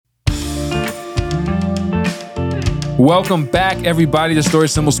Welcome back, everybody, to Story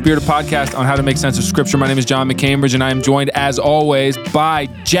Symbol Spirit, a podcast on how to make sense of Scripture. My name is John McCambridge, and I am joined, as always, by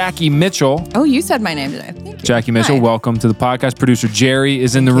Jackie Mitchell. Oh, you said my name today. Thank you. Jackie Mitchell, Hi. Welcome to the podcast. Producer Jerry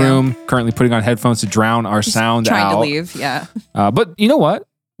is in the room, currently putting on headphones to drown our sound out. Trying to leave, yeah. But you know what?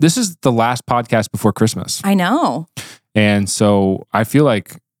 This is the last podcast before Christmas. I know. And so I feel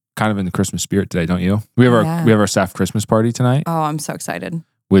like kind of in the Christmas spirit today, don't you? We have our staff Christmas party tonight. Oh, I'm so excited.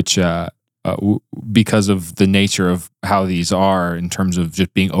 Which, because of the nature of how these are in terms of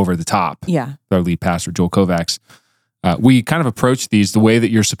just being over the top. Yeah. Our lead pastor, Joel Kovacs, we kind of approach these the way that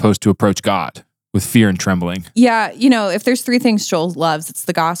you're supposed to approach God, with fear and trembling. Yeah, you know, if there's three things Joel loves, it's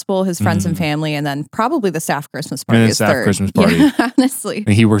the gospel, his friends and family, and then probably the staff Christmas party is third. Christmas party. Yeah, honestly.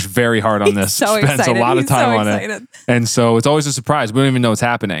 And he works very hard on this. So spends excited. a lot of He's time so on excited. it. And so it's always a surprise. We don't even know what's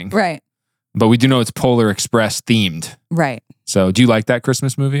happening. Right. But we do know it's Polar Express themed. Right. So do you like that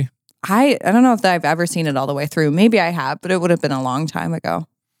Christmas movie? I don't know if I've ever seen it all the way through. Maybe I have, but it would have been a long time ago.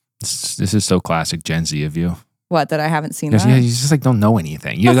 This is so classic Gen Z of you. What, that I haven't seen that? Yeah, you just like don't know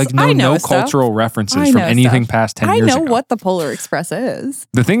anything. You like know no cultural references from anything past 10 years ago. I know what the Polar Express is.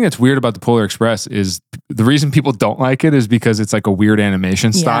 The thing that's weird about the Polar Express is the reason people don't like it is because it's like a weird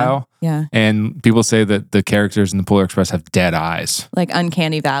animation style. Yeah. And people say that the characters in the Polar Express have dead eyes. Like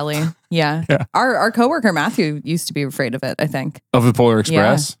Uncanny Valley. Yeah. Yeah. Our coworker Matthew used to be afraid of it, I think. Of the Polar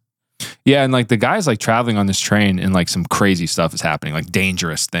Express? Yeah, and like the guy's like traveling on this train and like some crazy stuff is happening, like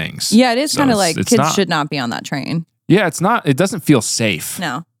dangerous things. Yeah, it is kind of like kids should not be on that train. Yeah, it doesn't feel safe.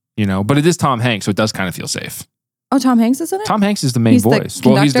 No. You know, but it is Tom Hanks, so it does kind of feel safe. Oh, Tom Hanks is in it? Tom Hanks is the main voice.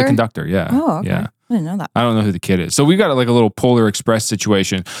 Well, he's the conductor, yeah. Oh, okay. Yeah. I didn't know that. I don't know who the kid is. So we got like a little Polar Express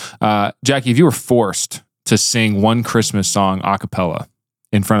situation. Jackie, if you were forced to sing one Christmas song a cappella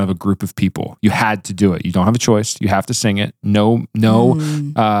in front of a group of people, you had to do it. You don't have a choice. You have to sing it. No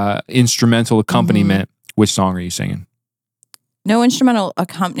instrumental accompaniment. Which song are you singing? No instrumental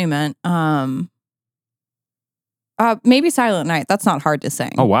accompaniment. Maybe Silent Night. That's not hard to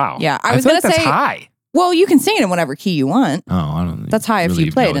sing. Oh, wow. Yeah. I was going to say that's high. Well, you can sing it in whatever key you want. Oh, I don't. That's high really if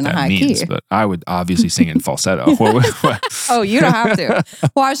you play it in a high key. But I would obviously sing it in falsetto. Oh, you don't have to.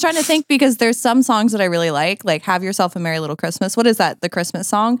 Well, I was trying to think because there's some songs that I really like "Have Yourself a Merry Little Christmas." What is that? The Christmas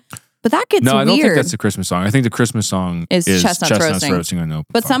song? But that gets weird. No, I don't think that's the Christmas song. I think the Christmas song is Chestnuts Roasting on Open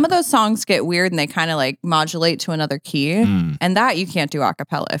But Fire. some of those songs get weird and they kind of like modulate to another key. And that you can't do a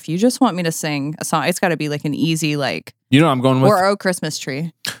cappella. If you just want me to sing a song, it's got to be like an easy like... You know what I'm going with? Or "Oh Christmas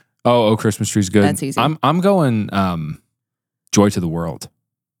Tree." Oh, Christmas Tree's good. That's easy. I'm going Joy to the World.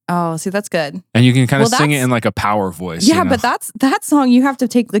 Oh, see, that's good. And you can kind of sing it in like a power voice. Yeah, you know? but that song, you have to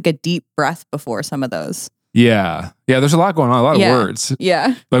take like a deep breath before some of those. Yeah. Yeah, there's a lot going on, a lot of words.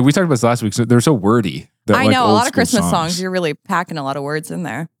 Yeah. Like we talked about this last week, so they're so wordy. I know, a lot of Christmas songs, you're really packing a lot of words in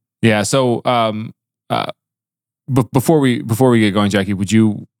there. Yeah, so before we get going, Jackie, would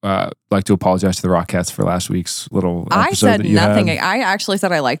you like to apologize to the Rockettes for last week's little episode? I said nothing. Had? I actually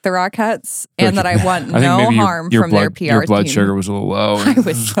said I like the Rockettes and that I want I no harm from their PR Your blood team. sugar was a little low. I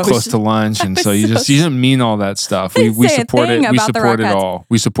was so close to lunch, and so you didn't mean all that stuff. We support it. We support it all.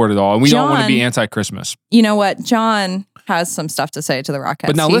 We support it all, and we don't want to be anti-Christmas. You know what? John has some stuff to say to the Rockettes.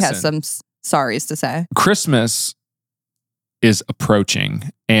 But now he listen, has some sorries to say. Christmas is approaching,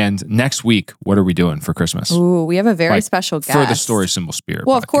 and next week, what are we doing for Christmas? Ooh, we have a very special guest for the Story Symbol Spirit.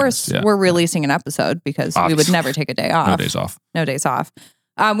 Well, podcast. Of course, we're releasing an episode because we would never take a day off. No days off. No days off.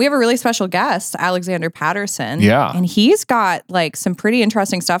 We have a really special guest, Alexander Patterson. Yeah. And he's got like some pretty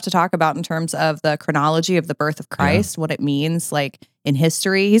interesting stuff to talk about in terms of the chronology of the birth of Christ, what it means like in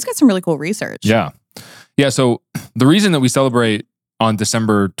history. He's got some really cool research. Yeah. Yeah. So the reason that we celebrate on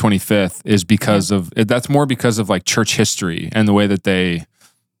December 25th is because of like church history and the way that they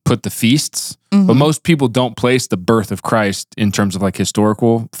put the feasts. But most people don't place the birth of Christ in terms of like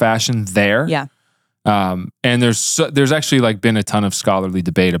historical fashion there. Yeah. And there's actually like been a ton of scholarly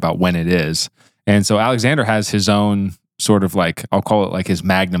debate about when it is. And so Alexander has his own sort of like, I'll call it like his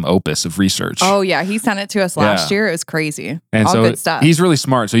magnum opus of research. Oh yeah, he sent it to us last year. It was crazy. And all so good stuff. He's really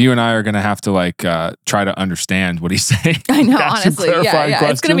smart. So you and I are going to have to like try to understand what he's saying. I know, honestly.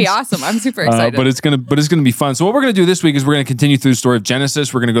 Yeah. It's going to be awesome. I'm super excited. But it's going to be fun. So what we're going to do this week is we're going to continue through the story of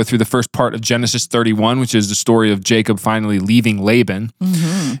Genesis. We're going to go through the first part of Genesis 31, which is the story of Jacob finally leaving Laban.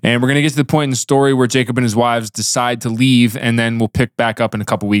 And we're going to get to the point in the story where Jacob and his wives decide to leave, and then we'll pick back up in a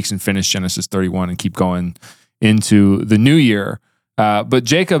couple weeks and finish Genesis 31 and keep going into the new year. But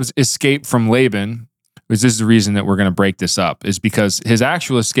Jacob's escape from Laban, which is the reason that we're going to break this up, is because his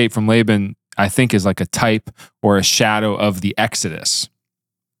actual escape from Laban, I think, is like a type or a shadow of the Exodus.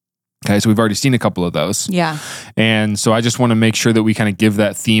 Okay, so we've already seen a couple of those. Yeah. And so I just want to make sure that we kind of give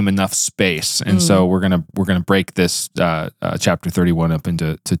that theme enough space. And so we're gonna break this chapter 31 up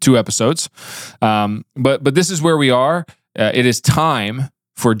into 2 episodes. But this is where we are. It is time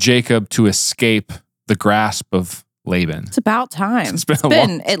for Jacob to escape the grasp of Laban. It's about time. It's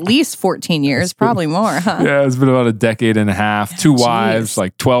been at least 14 years, probably more, huh? Yeah, it's been about a decade and a half, 2 wives,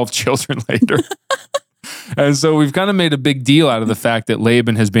 like 12 children later. And so we've kind of made a big deal out of the fact that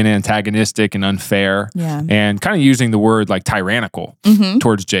Laban has been antagonistic and unfair and kind of using the word like tyrannical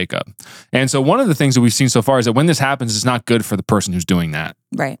towards Jacob. And so one of the things that we've seen so far is that when this happens, it's not good for the person who's doing that.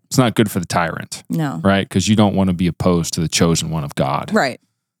 Right. It's not good for the tyrant. No. Right? Because you don't want to be opposed to the chosen one of God. Right.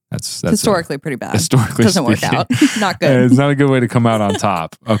 That's historically pretty bad. Historically doesn't work out. Not good. It's not a good way to come out on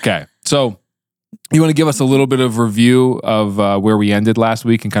top. Okay. So you want to give us a little bit of review of where we ended last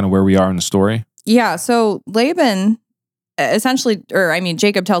week and kind of where we are in the story? Yeah. So Laban essentially,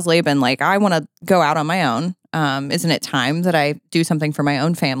 Jacob tells Laban, like, I want to go out on my own. Isn't it time that I do something for my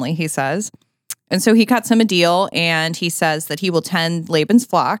own family, he says. And so he cuts him a deal, and he says that he will tend Laban's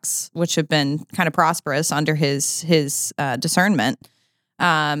flocks, which have been kind of prosperous under his discernment.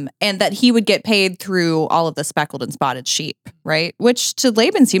 And that he would get paid through all of the speckled and spotted sheep, right? Which to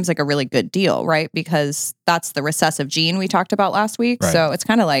Laban seems like a really good deal, right? Because that's the recessive gene we talked about last week. Right. So it's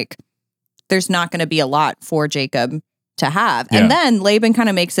kind of like there's not going to be a lot for Jacob to have. Yeah. And then Laban kind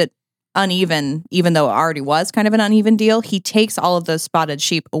of makes it uneven, even though it already was kind of an uneven deal. He takes all of those spotted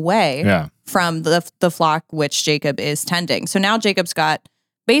sheep away from the flock which Jacob is tending. So now Jacob's got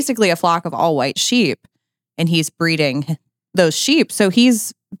basically a flock of all white sheep, and he's breeding those sheep. So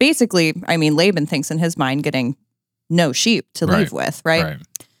he's basically, Laban thinks in his mind getting no sheep to leave with, right?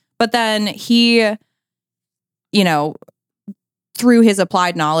 But then he, through his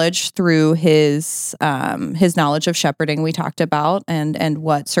applied knowledge, through his knowledge of shepherding we talked about, and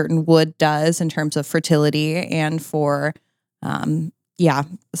what certain wood does in terms of fertility and for,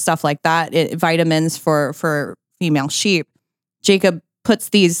 stuff like that, vitamins for female sheep, Jacob puts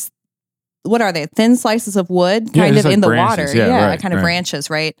these, what are they? Thin slices of wood kind of in the branches, water. Branches,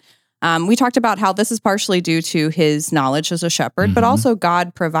 right? We talked about how this is partially due to his knowledge as a shepherd, but also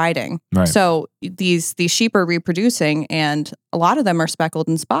God providing. Right. So these sheep are reproducing, and a lot of them are speckled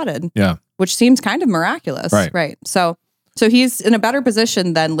and spotted, which seems kind of miraculous. Right. So he's in a better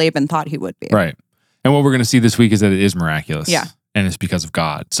position than Laban thought he would be. Right. And what we're going to see this week is that it is miraculous. Yeah. And it's because of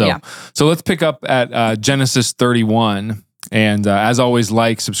God. So let's pick up at Genesis 31. And as always,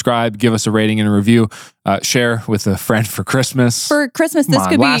 subscribe, give us a rating and a review, share with a friend for Christmas. For Christmas, this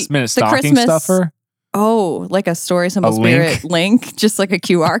could be last minute stocking stuffer. Oh, like a Story Symbol Spirit link, just like a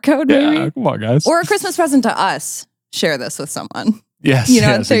QR code, maybe. Yeah, come on, guys. Or a Christmas present to us. Share this with someone. Yes,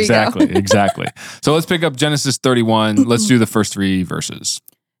 exactly. So let's pick up Genesis 31. Let's do the first 3 verses.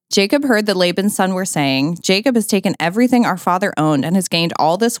 Jacob heard that Laban's son were saying, Jacob has taken everything our father owned and has gained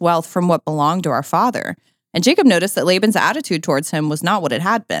all this wealth from what belonged to our father. And Jacob noticed that Laban's attitude towards him was not what it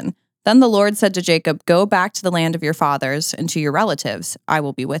had been. Then the Lord said to Jacob, go back to the land of your fathers and to your relatives. I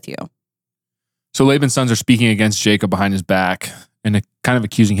will be with you. So Laban's sons are speaking against Jacob behind his back and kind of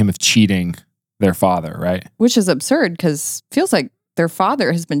accusing him of cheating their father, right? Which is absurd because it feels like their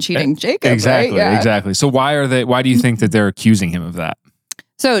father has been cheating Jacob, exactly, right? Exactly. So why do you think that they're accusing him of that?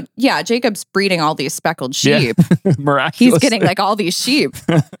 So, Jacob's breeding all these speckled sheep. Miraculous. He's getting like all these sheep.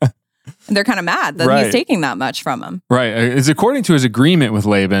 And they're kind of mad that he's taking that much from him. Right. It's according to his agreement with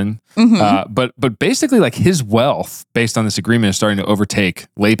Laban. But basically like his wealth based on this agreement is starting to overtake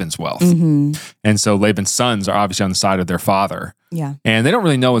Laban's wealth. And so Laban's sons are obviously on the side of their father. Yeah. And they don't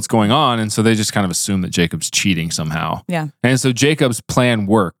really know what's going on. And so they just kind of assume that Jacob's cheating somehow. Yeah. And so Jacob's plan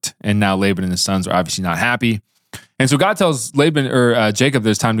worked. And now Laban and his sons are obviously not happy. And so God tells Jacob that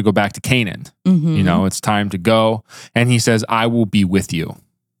it's time to go back to Canaan. It's time to go. And he says, I will be with you.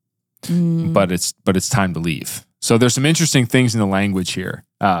 But it's time to leave. So there's some interesting things in the language here.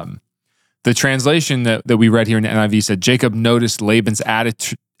 The translation that we read here in the NIV said Jacob noticed Laban's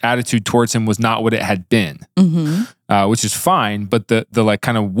attitude towards him was not what it had been, which is fine. But the like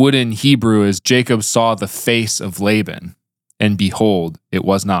kind of wooden Hebrew is Jacob saw the face of Laban, and behold, it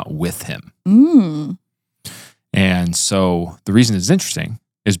was not with him. And so the reason it's interesting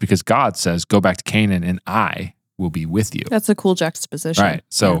is because God says, "Go back to Canaan, and I will be with you." That's a cool juxtaposition. Right.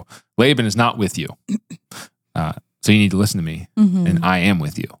 So Laban is not with you. So you need to listen to me, and I am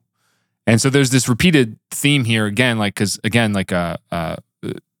with you. And so there's this repeated theme here again,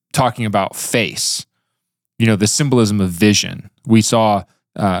 talking about face, the symbolism of vision. We saw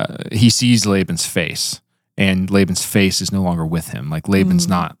he sees Laban's face, and Laban's face is no longer with him. Like Laban's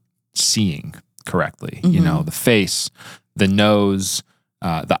not seeing correctly. The face, the nose,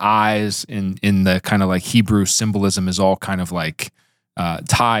 the eyes in the kind of like Hebrew symbolism is all kind of like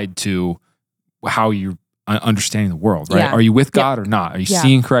tied to how you're understanding the world, right? Yeah. Are you with God or not? Are you Yeah.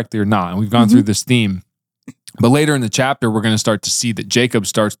 seeing correctly or not? And we've gone through this theme. But later in the chapter, we're going to start to see that Jacob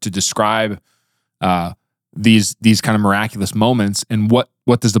starts to describe these kind of miraculous moments. And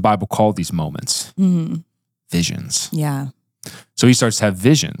what does the Bible call these moments? Visions. Yeah. So he starts to have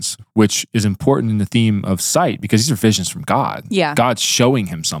visions, which is important in the theme of sight because these are visions from God. Yeah. God's showing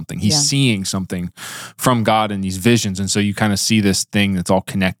him something. He's seeing something from God in these visions. And so you kind of see this thing that's all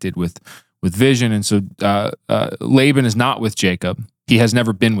connected with vision. And so Laban is not with Jacob. He has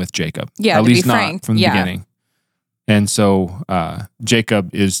never been with Jacob. Yeah, at to least be not frank. from the beginning. And so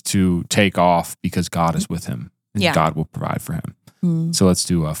Jacob is to take off because God is with him and God will provide for him. So let's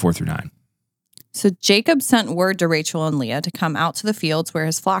do 4 through 9. So Jacob sent word to Rachel and Leah to come out to the fields where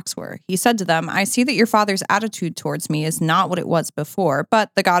his flocks were. He said to them, I see that your father's attitude towards me is not what it was before,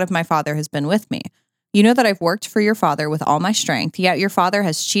 but the God of my father has been with me. You know that I've worked for your father with all my strength, yet your father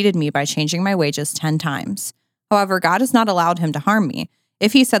has cheated me by changing my wages 10 times. However, God has not allowed him to harm me.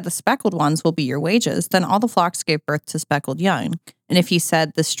 If he said the speckled ones will be your wages, then all the flocks gave birth to speckled young. And if he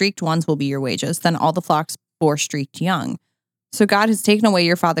said the streaked ones will be your wages, then all the flocks bore streaked young. So God has taken away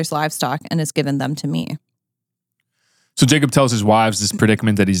your father's livestock and has given them to me. So Jacob tells his wives this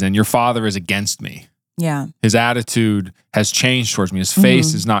predicament that he's in. Your father is against me. Yeah. His attitude has changed towards me. His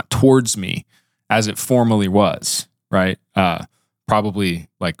face is not towards me as it formerly was, right? Probably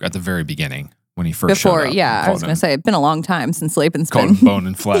like at the very beginning when he first showed up. Yeah, I was going to say, it's been a long time since Laban's called been. him bone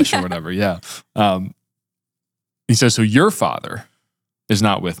and flesh or whatever, He says, so your father is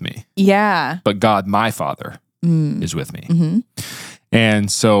not with me. Yeah. But God, my father, is with me.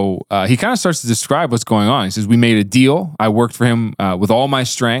 And so he kind of starts to describe what's going on. He says, we made a deal. I worked for him with all my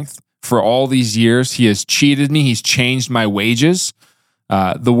strength for all these years. He has cheated me. He's changed my wages.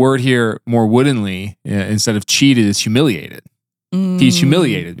 The word here, more woodenly, instead of cheated, is humiliated. He's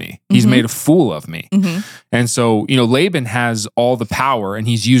humiliated me. He's made a fool of me. And so, Laban has all the power, and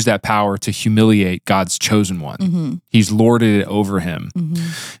he's used that power to humiliate God's chosen one. He's lorded it over him.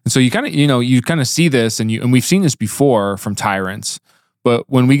 And so you kind of see this, and we've seen this before from tyrants. But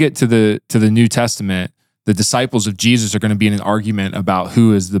when we get to the New Testament, the disciples of Jesus are going to be in an argument about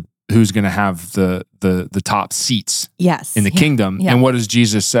who's going to have the top seats in the kingdom. And what does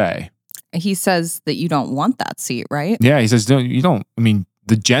Jesus say? He says that you don't want that seat, right? Yeah, he says,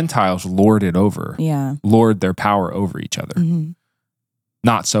 the Gentiles lord it over. Yeah. Lord their power over each other.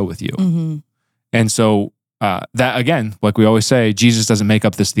 Not so with you. And so that, again, like we always say, Jesus doesn't make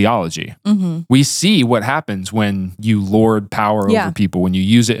up this theology. We see what happens when you lord power over people, when you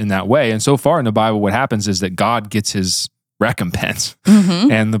use it in that way. And so far in the Bible, what happens is that God gets his recompense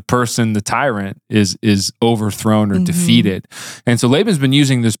and the person, the tyrant, is overthrown or defeated. And so Laban's been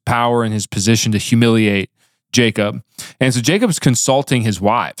using this power and his position to humiliate Jacob. And so Jacob's consulting his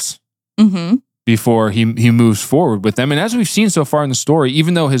wives before he moves forward with them. And as we've seen so far in the story,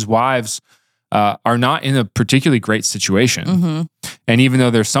 even though his wives are not in a particularly great situation, and even though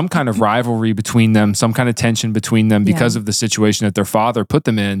there's some kind of rivalry between them, some kind of tension between them because of the situation that their father put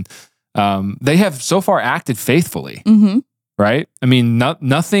them in, they have so far acted faithfully. Right? I mean,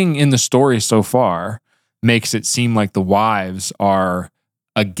 nothing in the story so far makes it seem like the wives are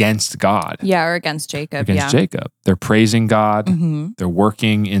against God. Yeah, or against Jacob. Jacob. They're praising God. They're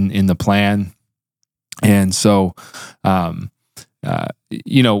working in the plan. And so, I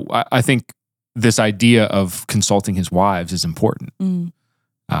think this idea of consulting his wives is important.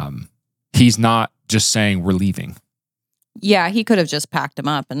 He's not just saying we're leaving. Yeah, he could have just packed him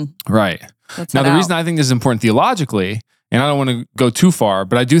up and right. Now, the reason I think this is important theologically, and I don't want to go too far,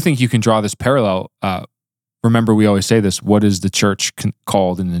 but I do think you can draw this parallel. Remember, we always say this: what is the church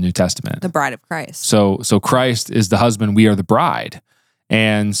called in the New Testament? The bride of Christ. So Christ is the husband; we are the bride.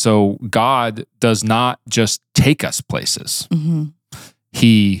 And so God does not just take us places;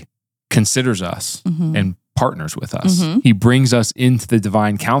 He considers us and partners with us. He brings us into the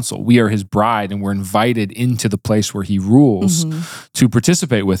divine council. We are his bride, and we're invited into the place where he rules to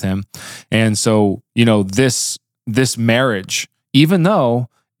participate with him. And so, this marriage, even though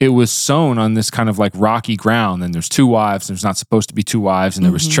it was sown on this kind of like rocky ground, and there's two wives, there's not supposed to be two wives, and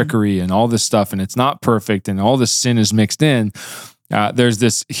there was trickery and all this stuff, and it's not perfect, and all this sin is mixed in, there's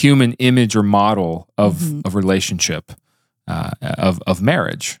this human image or model of relationship. Of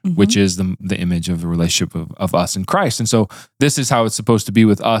marriage, which is the image of the relationship of us and Christ. And so this is how it's supposed to be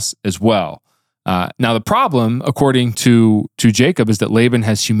with us as well. Now, the problem, according to Jacob, is that Laban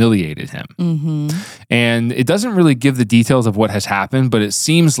has humiliated him. And it doesn't really give the details of what has happened, but it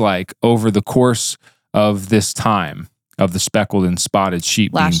seems like over the course of this time, of the speckled and spotted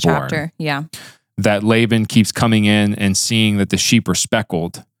sheep Last being born. chapter. Yeah. That Laban keeps coming in and seeing that the sheep are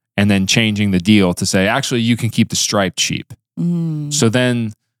speckled and then changing the deal to say, actually, you can keep the striped sheep. So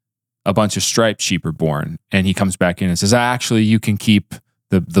then a bunch of striped sheep are born, and he comes back in and says, actually, you can keep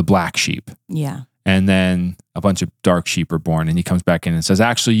the black sheep. Yeah. And then a bunch of dark sheep are born, and he comes back in and says,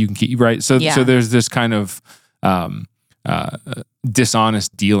 actually, you can keep, right? So there's this kind of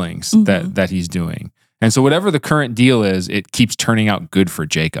dishonest dealings that he's doing. And so whatever the current deal is, it keeps turning out good for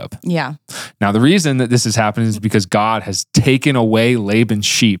Jacob. Yeah. Now, the reason that this is happening is because God has taken away Laban's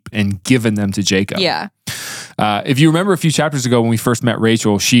sheep and given them to Jacob. Yeah. If you remember a few chapters ago when we first met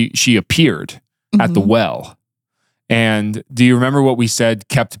Rachel, she appeared at the well. And do you remember what we said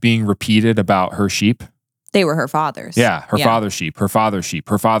kept being repeated about her sheep? They were her father's. Yeah, her father's sheep, her father's sheep,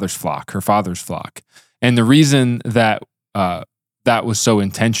 her father's flock, her father's flock. And the reason that that was so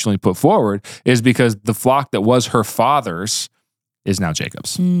intentionally put forward is because the flock that was her father's is now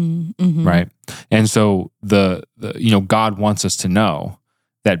Jacob's, right? And so the God wants us to know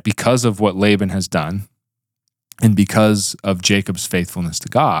that because of what Laban has done and because of Jacob's faithfulness to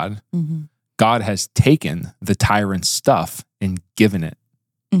God, God has taken the tyrant's stuff and given it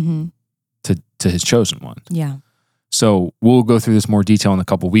to his chosen one. Yeah. So we'll go through this more detail in a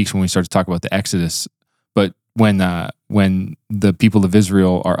couple of weeks when we start to talk about the Exodus. But when the people of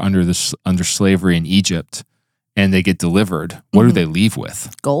Israel are under slavery in Egypt and they get delivered, what do they leave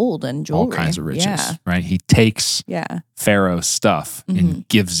with? Gold and jewelry. All kinds of riches, right? He takes Pharaoh's stuff and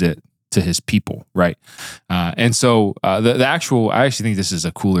gives it to his people, right? And so the actual, I actually think this is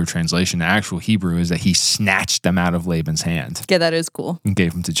a cooler translation. The actual Hebrew is that he snatched them out of Laban's hand. Yeah, that is cool. And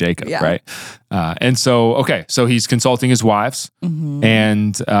gave them to Jacob, right? And so, okay, so he's consulting his wives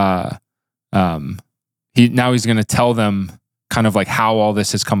and he's going to tell them kind of like how all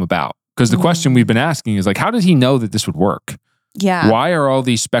this has come about. Because the question we've been asking is like, how did he know that this would work? Yeah. Why are all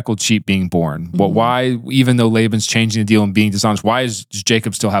these speckled sheep being born? Well, why, even though Laban's changing the deal and being dishonest, why does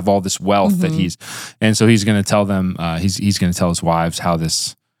Jacob still have all this wealth that and so he's going to tell them, he's going to tell his wives how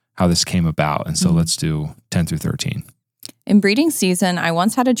this came about. And so let's do 10 through 13. In breeding season, I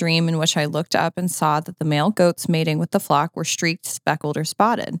once had a dream in which I looked up and saw that the male goats mating with the flock were streaked, speckled, or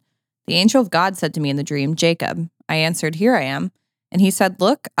spotted. The angel of God said to me in the dream, Jacob. I answered, here I am. And he said,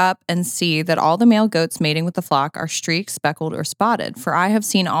 look up and see that all the male goats mating with the flock are streaked, speckled, or spotted, for I have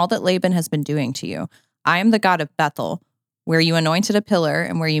seen all that Laban has been doing to you. I am the God of Bethel, where you anointed a pillar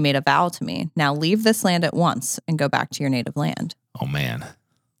and where you made a vow to me. Now leave this land at once and go back to your native land. Oh, man.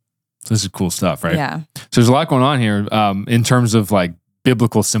 This is cool stuff, right? Yeah. So there's a lot going on here in terms of like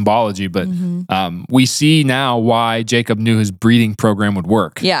biblical symbology, but we see now why Jacob knew his breeding program would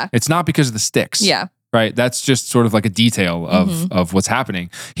work. Yeah. It's not because of the sticks. Yeah. Right? That's just sort of like a detail of what's happening.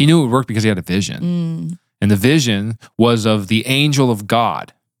 He knew it would work because he had a vision. And the vision was of the angel of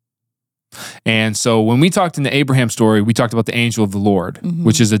God. And so when we talked in the Abraham story, we talked about the angel of the Lord,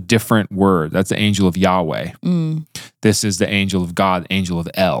 which is a different word. That's the angel of Yahweh. This is the angel of God, angel of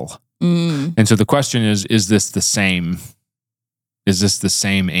El. And so the question is this the same? Is this the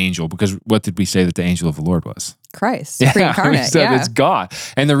same angel? Because what did we say that the angel of the Lord was? Christ. Pre-incarnate. It's God.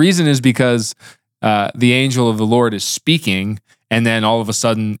 And the reason is because the angel of the Lord is speaking, and then all of a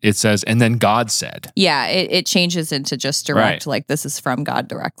sudden it says, and then God said. Yeah, it changes into just direct, like this is from God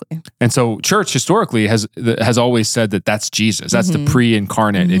directly. And so church historically has always said that that's Jesus. That's the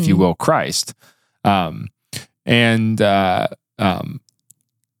pre-incarnate, if you will, Christ. So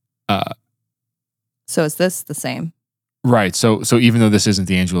is this the same? Right. So even though this isn't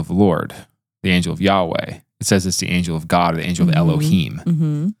the angel of the Lord, the angel of Yahweh, it says it's the angel of God or the angel of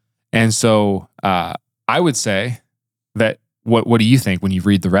Elohim. And so I would say that what do you think when you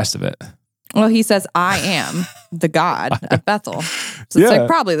read the rest of it? Well, he says, I am the God of Bethel. So it's like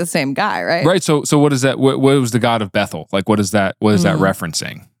probably the same guy, right? Right. So what is that? What was the God of Bethel? Like, what is that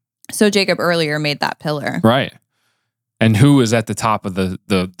referencing? So Jacob earlier made that pillar. Right. And who is at the top of the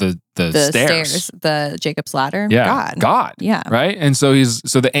stairs? The Jacob's ladder? Yeah. God. Yeah. Right. And so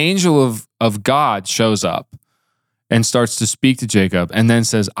the angel of God shows up and starts to speak to Jacob and then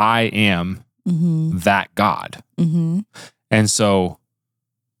says, I am that God. And so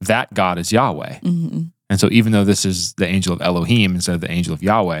that God is Yahweh. And so even though this is the angel of Elohim instead of the angel of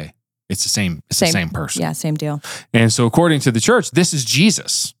Yahweh, it's the same person. Yeah, same deal. And so according to the church, this is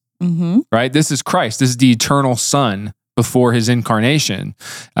Jesus, right? This is Christ. This is the eternal Son before his incarnation.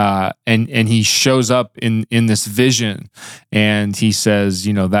 And he shows up in this vision and he says,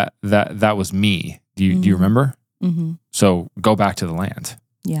 that was me. Do you remember? So go back to the land.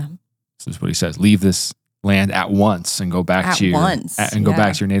 Yeah. This is what he says. Leave this land at once and go back to your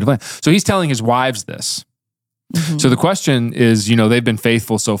back to native land. So he's telling his wives this. So the question is, they've been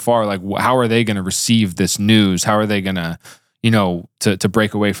faithful so far. Like, how are they going to receive this news? How are they going to, to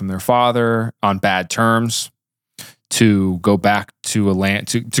break away from their father on bad terms, to go back to a land,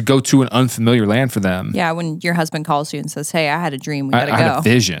 to go to an unfamiliar land for them? Yeah, when your husband calls you and says, "Hey, I had a dream. We gotta I go." had a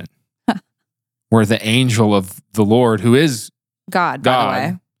vision where the angel of the Lord, who is God, by the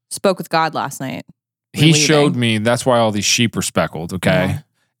way, spoke with God last night. He showed me. That's why all these sheep are speckled. Okay. Yeah.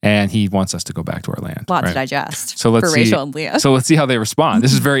 And he wants us to go back to our land. A lot to digest for Rachel and Leah. So let's see how they respond.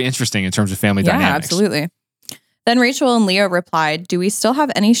 This is very interesting in terms of family dynamics. Yeah, absolutely. Then Rachel and Leah replied, "Do we still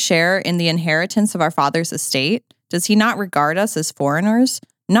have any share in the inheritance of our father's estate? Does he not regard us as foreigners?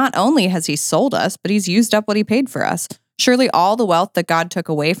 Not only has he sold us, but he's used up what he paid for us. Surely all the wealth that God took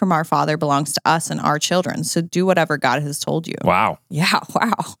away from our father belongs to us and our children. So do whatever God has told you." Wow. Yeah,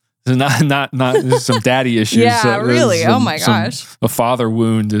 wow. Not some daddy issues. Yeah, really. Oh my gosh. A father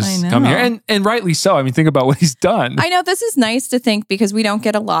wound is coming here. And rightly so. I mean, think about what he's done. I know this is nice to think because we don't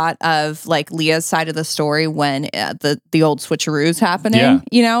get a lot of like Leah's side of the story when the old switcheroo is happening,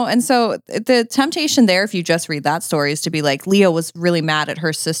 And so the temptation there, if you just read that story, is to be like, Leah was really mad at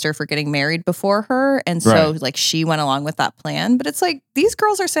her sister for getting married before her. And so like she went along with that plan. But it's like, these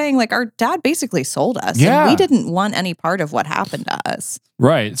girls are saying like, our dad basically sold us. Yeah. And we didn't want any part of what happened to us.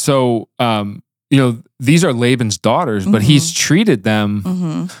 Right. So, these are Laban's daughters, but he's treated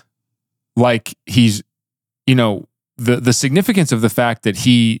them like he's, the significance of the fact that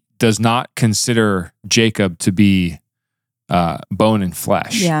he does not consider Jacob to be bone and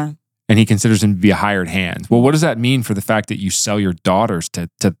flesh. Yeah. And he considers him to be a hired hand. Well, what does that mean for the fact that you sell your daughters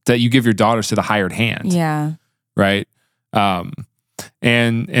that you give your daughters to the hired hand? Yeah. Right.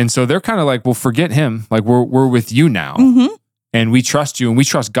 And so they're kind of like, well, forget him. Like we're with you now. And we trust you and we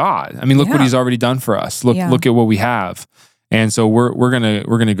trust God. I mean, look what he's already done for us. Look at what we have. And so we're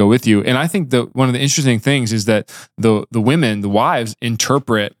gonna go with you. And I think that one of the interesting things is that the women, the wives,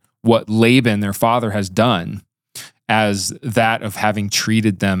 interpret what Laban, their father, has done as that of having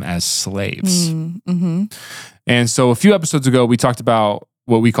treated them as slaves. And so a few episodes ago, we talked about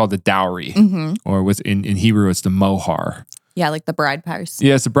what we call the dowry, or in Hebrew, it's the mohar. Yeah, like the bride price.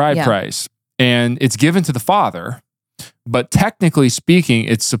 Yeah, it's the bride price. And it's given to the father. But technically speaking,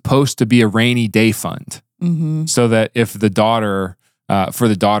 it's supposed to be a rainy day fund, so that if the daughter, if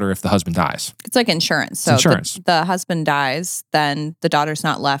the husband dies, it's like insurance. So the husband dies, then the daughter's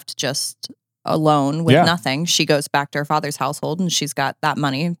not left just alone with nothing. She goes back to her father's household, and she's got that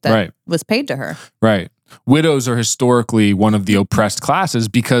money that was paid to her. Right. Widows are historically one of the oppressed classes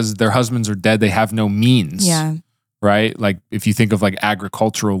because their husbands are dead; they have no means. Yeah. Right? Like if you think of like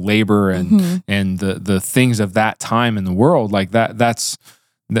agricultural labor and the things of that time in the world, like that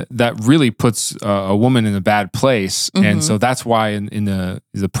really puts a woman in a bad place. And so that's why in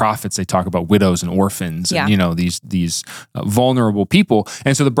the prophets, they talk about widows and orphans and, these vulnerable people.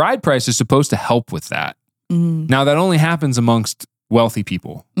 And so the bride price is supposed to help with that. Now that only happens amongst wealthy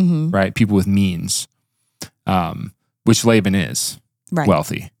people, right? People with means, which Laban is.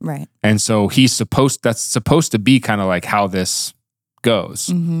 Wealthy. Right. And so that's supposed to be kind of like how this goes.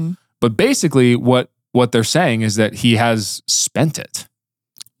 But basically what they're saying is that he has spent it.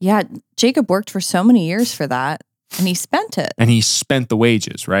 Yeah. Jacob worked for so many years for that, and he spent it. And he spent the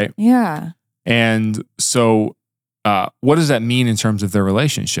wages, right? Yeah. And so what does that mean in terms of their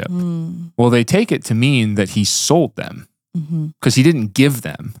relationship? Well, they take it to mean that he sold them because he didn't give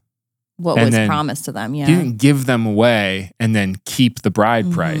them what was promised to them. Yeah. He didn't give them away and then keep the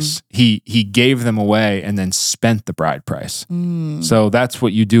bride price. He gave them away and then spent the bride price. So that's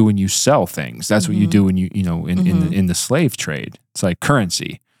what you do when you sell things. That's what you do when in the slave trade. It's like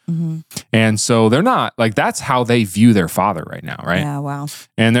currency. And so they're not like, that's how they view their father right now, right? Yeah, wow.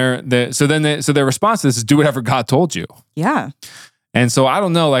 And so their response to this is do whatever God told you. Yeah. And so I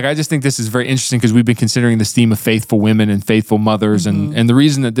don't know, like I just think this is very interesting because we've been considering this theme of faithful women and faithful mothers. And the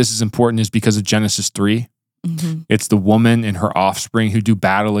reason that this is important is because of Genesis 3. It's the woman and her offspring who do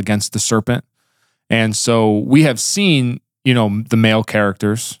battle against the serpent. And so we have seen, the male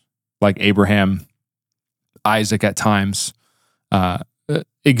characters like Abraham, Isaac at times,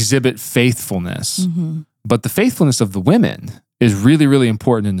 exhibit faithfulness. But the faithfulness of the women is really, really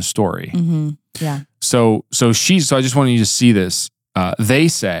important in the story. Yeah. So I just want you to see this. They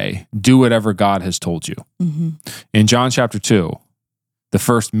say, do whatever God has told you. In John chapter 2, the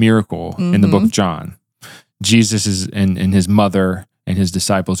first miracle in the book of John, Jesus is and his mother and his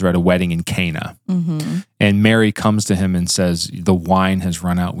disciples are at a wedding in Canaan. And Mary comes to him and says, the wine has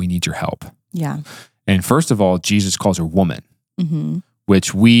run out. We need your help. Yeah. And first of all, Jesus calls her woman,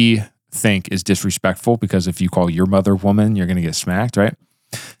 which we think is disrespectful because if you call your mother woman, you're going to get smacked, right?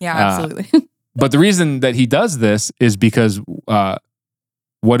 Yeah, absolutely. But the reason that he does this is because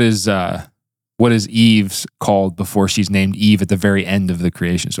what is Eve's called before she's named Eve at the very end of the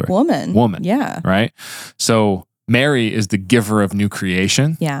creation story? Woman. Yeah. Right? So Mary is the giver of new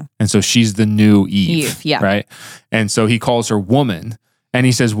creation. Yeah. And so she's the new Eve. Yeah. Right? And so he calls her woman. And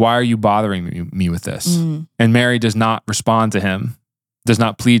he says, why are you bothering me with this? And Mary does not respond to him, does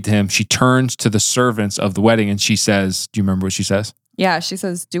not plead to him. She turns to the servants of the wedding and she says, do you remember what she says? Yeah, she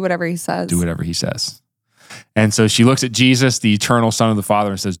says, do whatever he says. Do whatever he says. And so she looks at Jesus, the eternal Son of the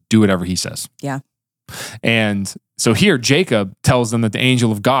Father, and says, do whatever he says. Yeah. And so here, Jacob tells them that the angel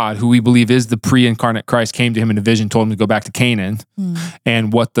of God, who we believe is the pre-incarnate Christ, came to him in a vision, told him to go back to Canaan.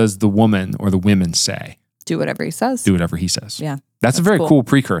 And what does the woman or the women say? Do whatever he says. Do whatever he says. Yeah. That's a very cool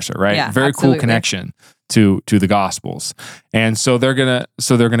precursor, right? Yeah, very absolutely. cool connection to the Gospels. And so they're gonna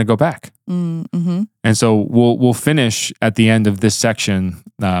go back. And so we'll finish at the end of this section.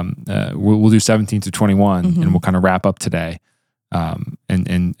 We'll do 17 to 21, and we'll kind of wrap up today,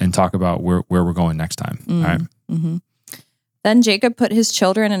 and talk about where we're going next time. All right. Then Jacob put his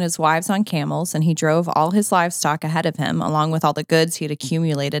children and his wives on camels, and he drove all his livestock ahead of him, along with all the goods he had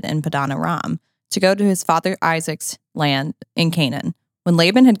accumulated in Padan Aram, to go to his father Isaac's land in Canaan. When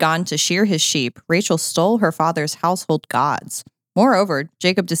Laban had gone to shear his sheep, Rachel stole her father's household gods. Moreover,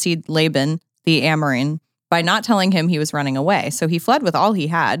 Jacob deceived Laban, the Amorite, by not telling him he was running away. So he fled with all he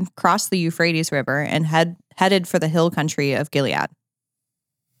had, crossed the Euphrates River, and headed for the hill country of Gilead.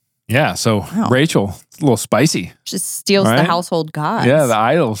 Yeah, so Rachel, it's a little spicy. Just steals the household gods. Yeah, the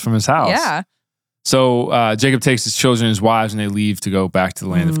idols from his house. Yeah. So Jacob takes his children and his wives, and they leave to go back to the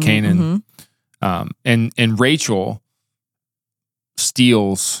land of Canaan. And Rachel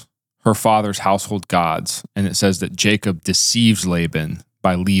steals her father's household gods, and it says that Jacob deceives Laban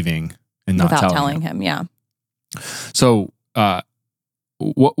by leaving and not telling him. Yeah. So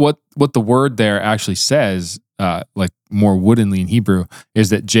what the word there actually says, like more woodenly in Hebrew, is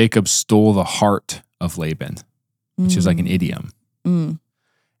that Jacob stole the heart of Laban, which is like an idiom.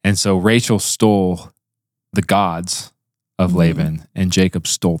 And so Rachel stole the gods of Laban, and Jacob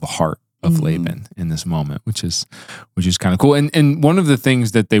stole the heart of Laban in this moment, which is kind of cool. And one of the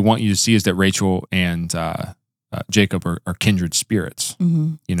things that they want you to see is that Rachel and Jacob are kindred spirits.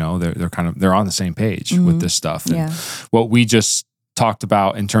 You know, they're on the same page with this stuff. And what we just talked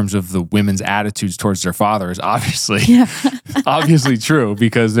about in terms of the women's attitudes towards their father is obviously obviously true,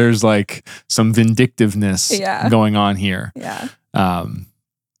 because there's like some vindictiveness going on here. And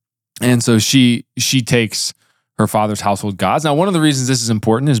so she takes her father's household gods. Now, one of the reasons this is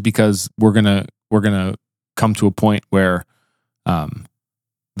important is because we're gonna come to a point where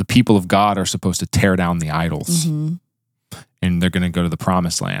the people of God are supposed to tear down the idols, and they're gonna go to the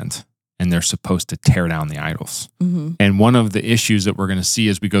promised land, and they're supposed to tear down the idols. And one of the issues that we're gonna see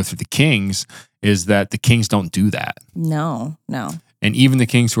as we go through the kings is that the kings don't do that. No. And even the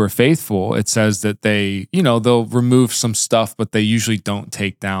kings who are faithful, it says that they'll remove some stuff, but they usually don't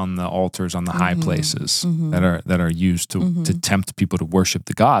take down the altars on the high places that are used to tempt people to worship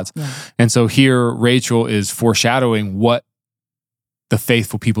the gods. And so here Rachel is foreshadowing what the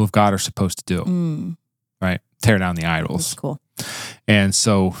faithful people of God are supposed to do, right? Tear down the idols. That's cool. And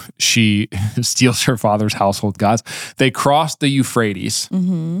so she steals her father's household gods. They cross the Euphrates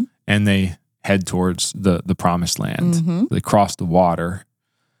and they head towards the promised land. They cross the water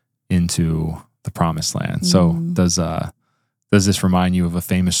into the promised land. So does this remind you of a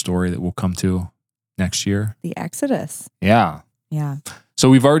famous story that we'll come to next year? The Exodus. Yeah. So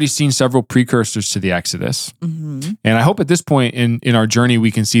we've already seen several precursors to the Exodus. And I hope at this point in our journey,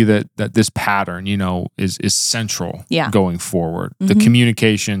 we can see that this pattern, is central going forward. The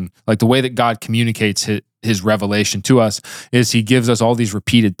communication, like the way that God communicates his revelation to us, is he gives us all these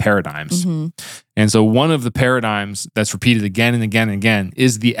repeated paradigms. And so one of the paradigms that's repeated again and again and again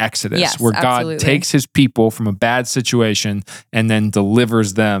is the Exodus, where God takes his people from a bad situation and then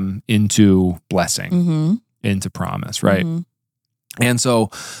delivers them into blessing, into promise, right? And so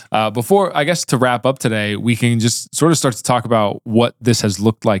before, I guess, to wrap up today, we can just sort of start to talk about what this has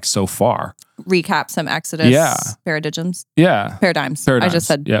looked like so far. Recap some Exodus paradigms. Paradigms. I just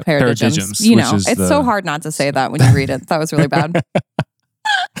said paradigms. It's so hard not to say that when you read it. That was really bad.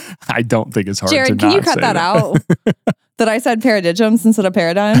 I don't think it's hard Jared, to can you cut that out? That I said paradigms instead of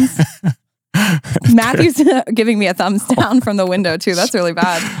paradigms? Matthew's giving me a thumbs down from the window too. That's really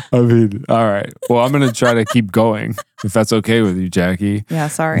bad. I mean, all right. Well, I'm going to try to keep going if that's okay with you, Jackie. Yeah,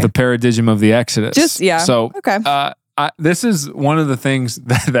 sorry. The paradigm of the Exodus. So, okay. This is one of the things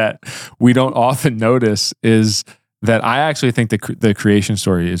that we don't often notice, is that I actually think the creation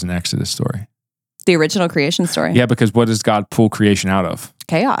story is an Exodus story. The original creation story. Yeah, because what does God pull creation out of?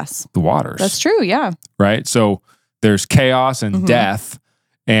 chaos. The waters. That's true. Yeah. Right? So there's chaos and death,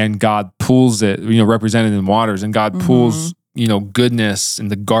 and God pulls it, represented in waters, and God pulls, goodness in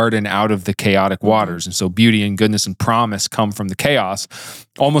the garden out of the chaotic waters. And so beauty and goodness and promise come from the chaos,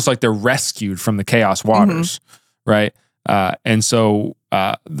 almost like they're rescued from the chaos waters, right? And so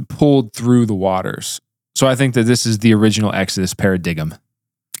pulled through the waters. So I think that this is the original Exodus paradigm.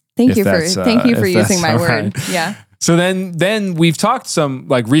 Thank you for using my word. Right. Yeah. So then we've talked some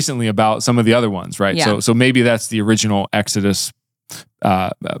recently about some of the other ones, right? Yeah. So maybe that's the original Exodus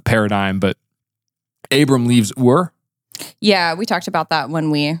paradigm, but Abram leaves Ur. Yeah, we talked about that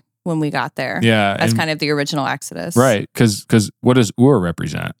when we got there. Yeah, as kind of the original Exodus, right? Because what does Ur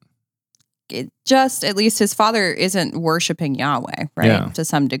represent? It just, at least his father isn't worshiping Yahweh, right? Yeah. To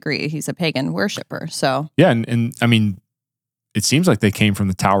some degree, he's a pagan worshiper. So yeah, and I mean, it seems like they came from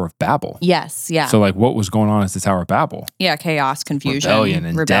the Tower of Babel. yes, yeah. So what was going on at the Tower of Babel? Yeah, chaos, confusion, Rebellion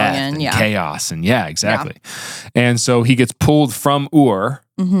and death and yeah. chaos. And exactly. And so he gets pulled from Ur,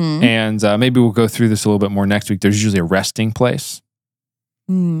 and maybe we'll go through this a little bit more next week. There's usually a resting place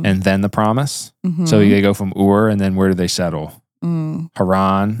and then the promise. So they go from Ur, and then where do they settle?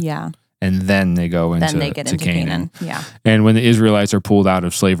 Haran. Yeah. And then they go into, Canaan. Yeah. And when the Israelites are pulled out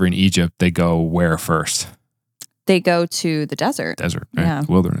of slavery in Egypt, they go where first? They go to the desert. Right? Yeah.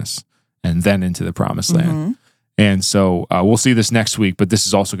 Wilderness, and then into the promised land. And so we'll see this next week, but this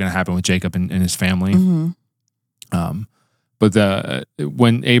is also going to happen with Jacob and his family. But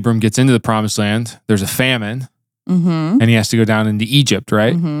when Abram gets into the promised land, there's a famine, and he has to go down into Egypt,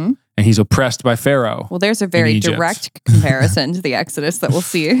 right? And he's oppressed by Pharaoh. Well, there's a very direct comparison to the Exodus that we'll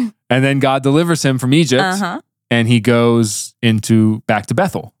see. And then God delivers him from Egypt, and he goes back to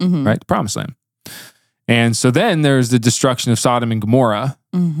Bethel, right? The promised land. And so then there's the destruction of Sodom and Gomorrah.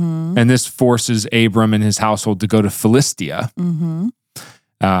 And this forces Abram and his household to go to Philistia,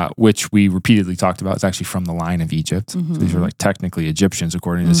 which we repeatedly talked about. It's actually from the line of Egypt. So these are technically Egyptians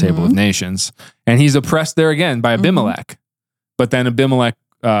according to the Table of Nations. And he's oppressed there again by Abimelech. But then Abimelech,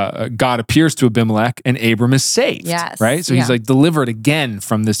 God appears to Abimelech, and Abram is saved. Yes. Right? So he's delivered again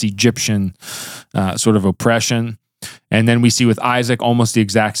from this Egyptian sort of oppression. And then we see with Isaac almost the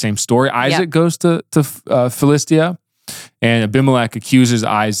exact same story. Isaac goes to Philistia, and Abimelech accuses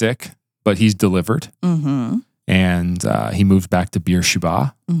Isaac, but he's delivered. And he moves back to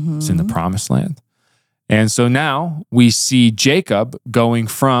Beersheba. It's in the promised land. And so now we see Jacob going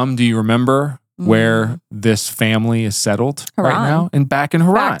from, do you remember where this family is settled Haran. Right now? And back in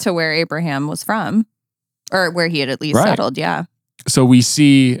Haran. Back to where Abraham was from, or where he had at least settled, yeah. So we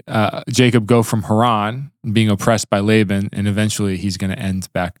see Jacob go from Haran, being oppressed by Laban, and eventually he's going to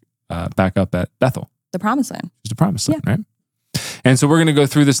end back up at Bethel. The promised land. It's the promised land, right? And so we're going to go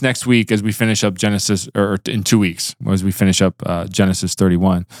through this next week as we finish up Genesis, or in 2 weeks, as we finish up Genesis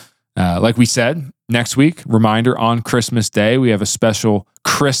 31. Like we said, next week, reminder, on Christmas Day, we have a special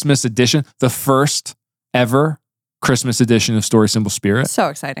Christmas edition, the first ever Christmas edition of Story Symbol Spirit. So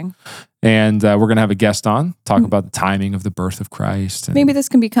exciting. And we're going to have a guest on, talk about the timing of the birth of Christ. And maybe this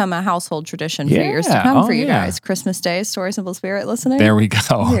can become a household tradition for years to come for you guys. Christmas Day, Story Symbol Spirit listening. There we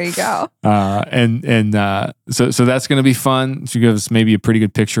go. There you go. So that's going to be fun. To give us maybe a pretty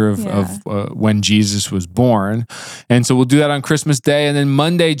good picture of when Jesus was born. And so we'll do that on Christmas Day. And then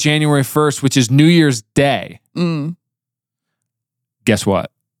Monday, January 1st, which is New Year's Day. Guess what?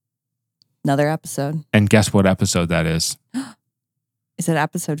 Another episode. And guess what episode that is? Is it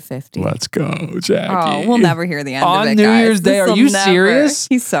episode 50? Let's go, Jackie. Oh, we'll never hear the end of it, On New Year's Day. Are you serious?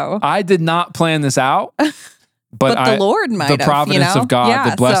 He's so. I did not plan this out. But the Lord might have. The providence of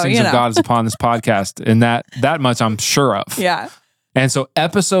God, the blessings of God is upon this podcast. And that much I'm sure of. Yeah. And so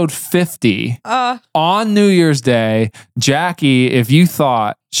episode 50, on New Year's Day, Jackie, if you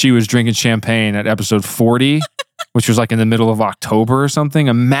thought she was drinking champagne at episode 40, which was in the middle of October or something,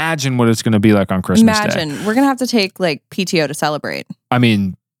 imagine what it's going to be like on Christmas Day. We're going to have to take PTO to celebrate. I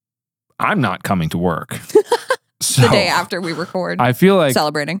mean, I'm not coming to work. The day after we record. I feel like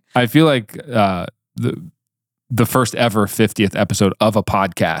celebrating. I feel like the first ever 50th episode of a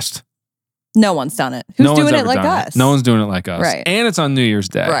podcast. No one's done it. Who's doing it like us? No one's doing it like us. Right. And it's on New Year's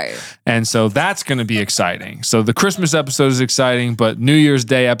Day. Right. And so that's going to be exciting. So the Christmas episode is exciting, but New Year's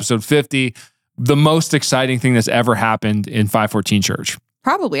Day, episode 50, the most exciting thing that's ever happened in 514 Church.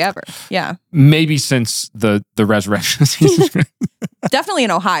 Probably ever. Yeah. Maybe since the resurrection season. Definitely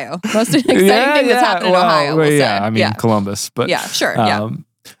in Ohio. Most exciting thing that's happened in Ohio. Well, I mean, Columbus. But yeah, sure.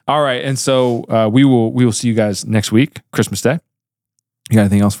 All right. And so we will see you guys next week, Christmas Day. You got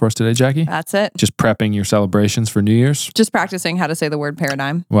anything else for us today, Jackie? That's it. Just prepping your celebrations for New Year's? Just practicing how to say the word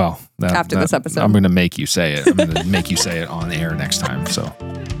paradigm. Well, after this episode. I'm going to make you say it. I'm going to make you say it on air next time. So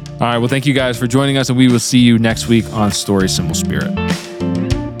All right. Well, thank you guys for joining us, and we will see you next week on Story Symbol Spirit.